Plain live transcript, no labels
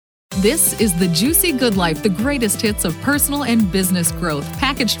This is the Juicy Good Life, the greatest hits of personal and business growth,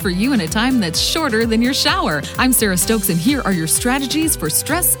 packaged for you in a time that's shorter than your shower. I'm Sarah Stokes, and here are your strategies for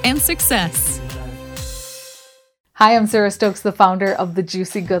stress and success. Hi, I'm Sarah Stokes, the founder of the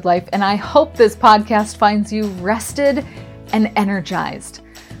Juicy Good Life, and I hope this podcast finds you rested and energized.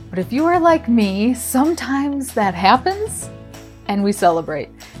 But if you are like me, sometimes that happens and we celebrate.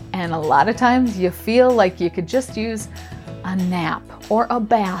 And a lot of times you feel like you could just use a nap or a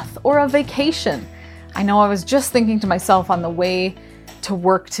bath or a vacation. I know I was just thinking to myself on the way to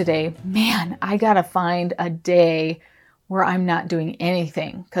work today, man, I gotta find a day where I'm not doing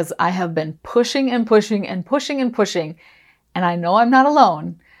anything because I have been pushing and pushing and pushing and pushing. And I know I'm not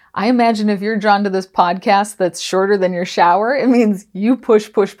alone. I imagine if you're drawn to this podcast that's shorter than your shower, it means you push.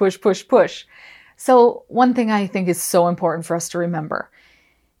 So one thing I think is so important for us to remember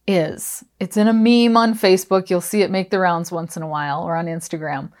is, it's in a meme on Facebook. You'll see it make the rounds once in a while, or on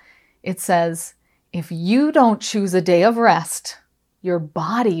Instagram. It says, if you don't choose a day of rest, your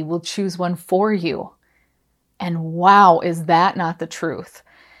body will choose one for you. And wow, is that not the truth?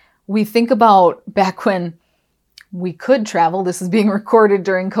 We think about back when we could travel. This is being recorded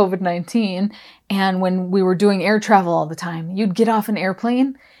during COVID-19. And when we were doing air travel all the time, you'd get off an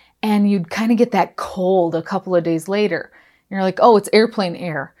airplane and you'd kind of get that cold a couple of days later. You're like, oh, it's airplane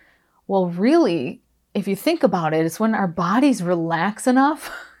air. Well, really, if you think about it, it's when our bodies relax enough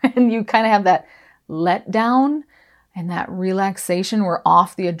and you kind of have that letdown and that relaxation. We're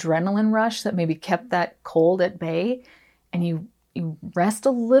off the adrenaline rush that maybe kept that cold at bay, and you rest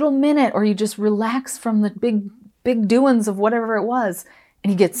a little minute, or you just relax from the big doings of whatever it was,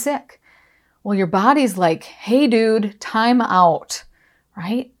 and you get sick. Well, your body's like, hey dude, time out,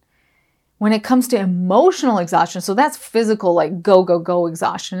 right? When it comes to emotional exhaustion, so that's physical, like go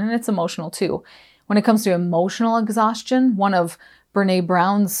exhaustion, and it's emotional too. When it comes to emotional exhaustion, one of Brené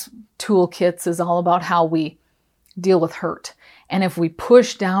Brown's toolkits is all about how we deal with hurt. And if we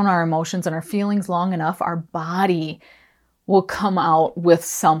push down our emotions and our feelings long enough, our body will come out with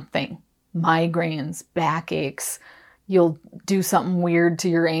something. Migraines, backaches, you'll do something weird to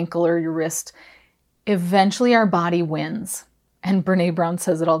your ankle or your wrist. Eventually our body wins. And Brené Brown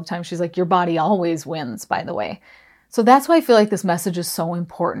says it all the time. She's like, your body always wins, by the way. So that's why I feel like this message is so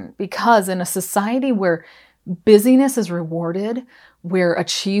important, because in a society where busyness is rewarded, where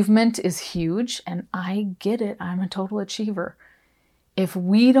achievement is huge, and I get it, I'm a total achiever. If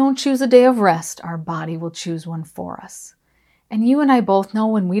we don't choose a day of rest, our body will choose one for us. And you and I both know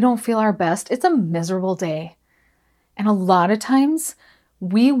when we don't feel our best, it's a miserable day. And a lot of times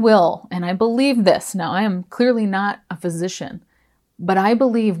we will, and I believe this. Now, I am clearly not a physician, but I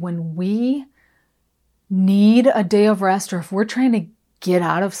believe when we need a day of rest, or if we're trying to get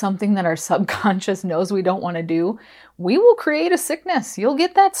out of something that our subconscious knows we don't want to do, we will create a sickness. You'll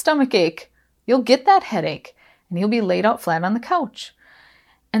get that stomach ache. You'll get that headache, and you'll be laid out flat on the couch.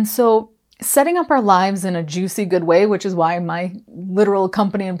 And so setting up our lives in a juicy good way, which is why my literal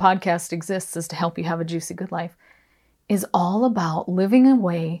company and podcast exists, is to help you have a juicy good life, is all about living a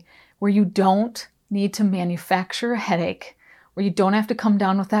way where you don't need to manufacture a headache, where you don't have to come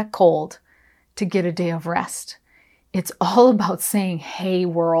down with that cold to get a day of rest. It's all about saying, hey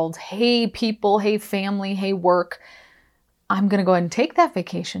world, hey people, hey family, hey work, I'm going to go ahead and take that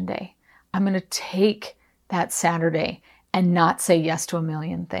vacation day. I'm going to take that Saturday and not say yes to a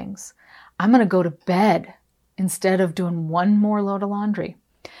million things. I'm going to go to bed instead of doing one more load of laundry.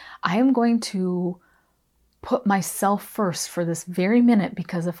 I am going to put myself first for this very minute,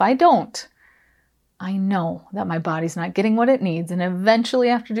 because if I don't, I know that my body's not getting what it needs. And eventually,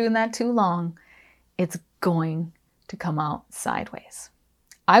 after doing that too long, it's going to come out sideways.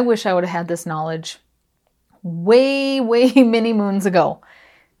 I wish I would have had this knowledge way many moons ago,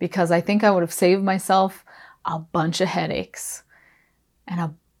 because I think I would have saved myself a bunch of headaches and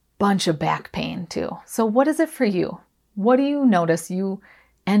a bunch of back pain too. So what is it for you? What do you notice you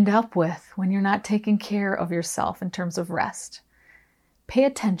end up with when you're not taking care of yourself in terms of rest? Pay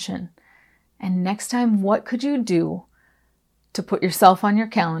attention. And next time, what could you do to put yourself on your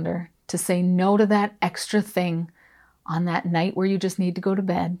calendar to say no to that extra thing on that night where you just need to go to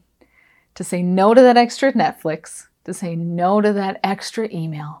bed, to say no to that extra Netflix, to say no to that extra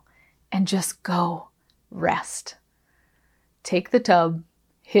email, and just go rest. Take the tub,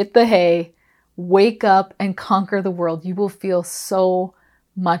 hit the hay, wake up and conquer the world. You will feel so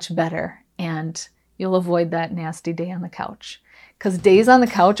much better, and you'll avoid that nasty day on the couch. Because days on the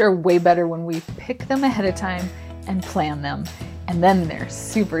couch are way better when we pick them ahead of time and plan them. And then they're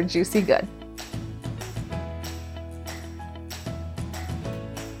super juicy good.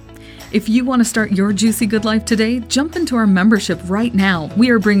 If you want to start your Juicy Good Life today, jump into our membership right now. We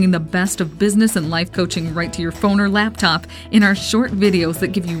are bringing the best of business and life coaching right to your phone or laptop in our short videos that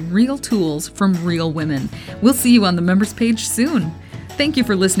give you real tools from real women. We'll see you on the members page soon. Thank you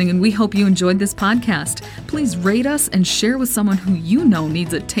for listening, and we hope you enjoyed this podcast. Please rate us and share with someone who you know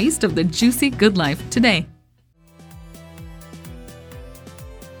needs a taste of the Juicy Good Life today.